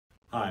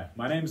Hi,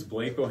 my name is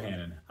Blake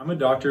Bohanan. I'm a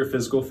doctor of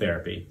physical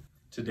therapy.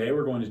 Today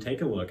we're going to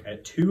take a look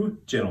at two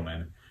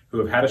gentlemen who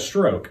have had a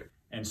stroke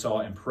and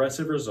saw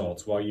impressive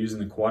results while using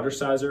the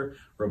Quadriciser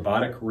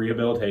robotic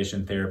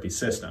rehabilitation therapy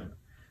system.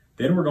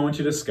 Then we're going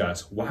to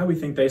discuss why we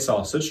think they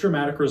saw such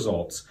dramatic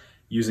results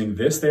using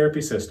this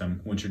therapy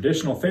system when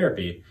traditional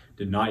therapy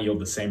did not yield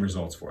the same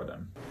results for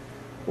them.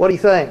 What do you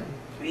think?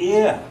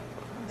 Yeah.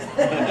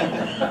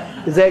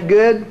 Is that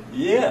good?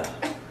 Yeah.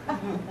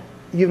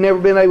 You've never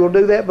been able to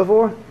do that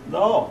before?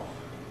 No.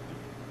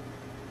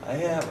 I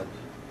haven't.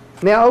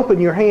 Now open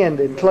your hand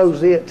and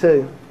close it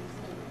too.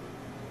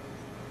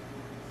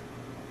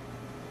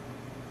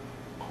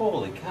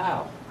 Holy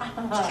cow.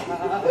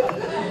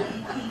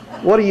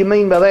 What do you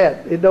mean by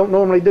that? It don't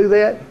normally do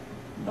that?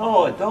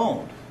 No, it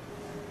don't.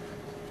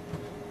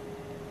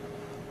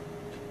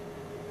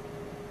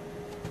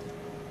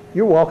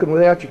 You're walking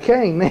without your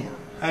cane now.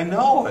 I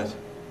know it.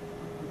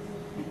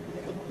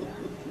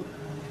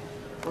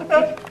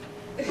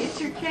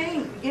 It's your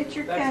cane. It's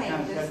your That's the cane.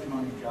 kind of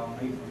testimony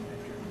y'all need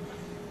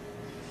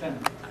from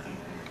Mr.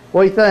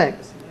 What do you think?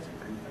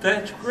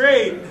 That's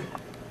great.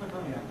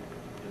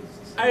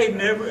 I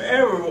never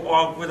ever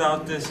walked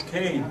without this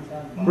cane.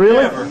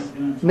 Really? Never.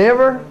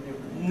 Never?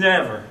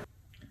 Never.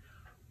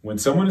 When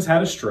someone has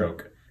had a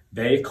stroke,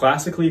 they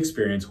classically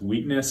experience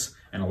weakness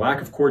and a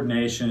lack of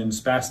coordination,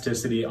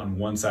 spasticity on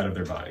one side of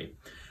their body.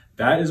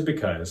 That is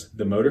because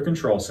the motor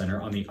control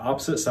center on the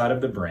opposite side of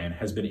the brain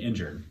has been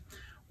injured.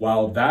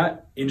 While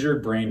that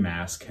injured brain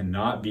mass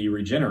cannot be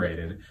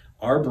regenerated,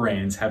 our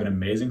brains have an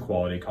amazing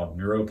quality called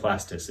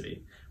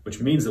neuroplasticity,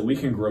 which means that we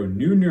can grow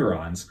new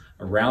neurons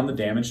around the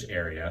damaged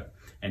area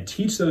and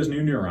teach those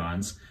new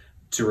neurons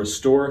to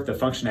restore the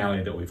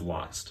functionality that we've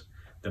lost.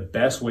 The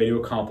best way to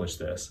accomplish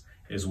this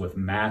is with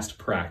massed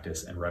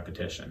practice and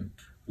repetition.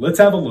 Let's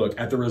have a look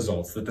at the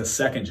results that the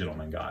second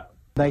gentleman got.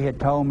 They had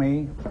told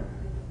me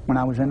when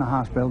I was in the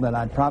hospital that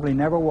I'd probably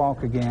never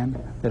walk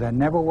again, that I'd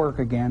never work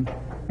again,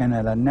 and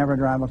that I'd never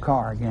drive a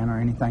car again or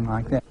anything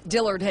like that.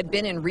 Dillard had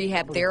been in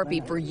rehab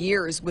therapy for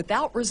years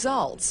without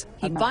results.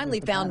 He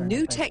finally found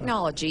new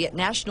technology at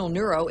National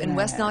Neuro in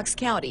West Knox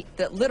County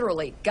that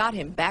literally got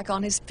him back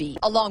on his feet.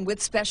 Along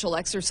with special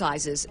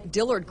exercises,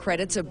 Dillard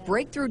credits a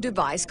breakthrough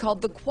device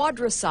called the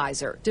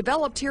Quadriciser,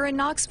 developed here in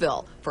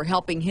Knoxville, for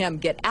helping him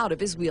get out of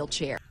his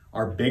wheelchair.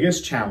 Our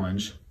biggest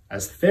challenge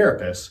as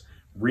therapists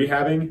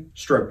rehabbing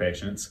stroke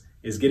patients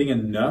is getting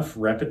enough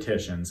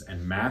repetitions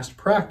and massed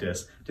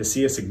practice to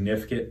see a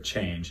significant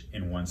change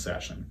in one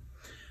session.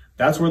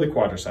 That's where the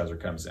Quadriciser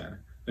comes in.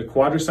 The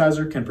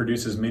Quadriciser can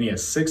produce as many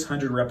as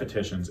 600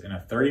 repetitions in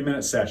a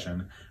 30-minute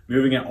session,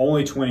 moving at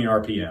only 20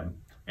 RPM,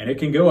 and it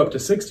can go up to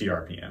 60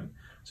 RPM.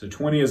 So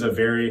 20 is a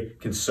very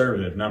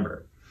conservative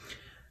number.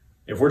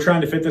 If we're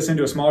trying to fit this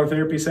into a smaller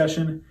therapy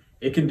session,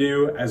 it can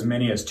do as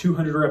many as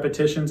 200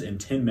 repetitions in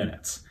 10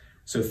 minutes.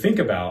 So think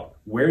about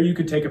where you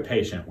could take a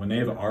patient when they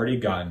have already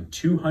gotten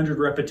 200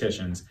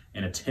 repetitions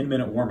in a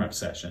 10-minute warm-up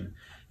session.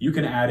 You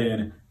can add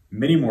in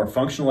many more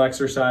functional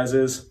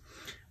exercises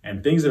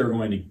and things that are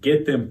going to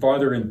get them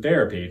farther in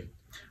therapy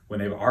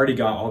when they've already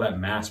got all that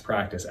mass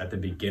practice at the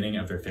beginning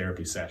of their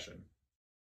therapy session.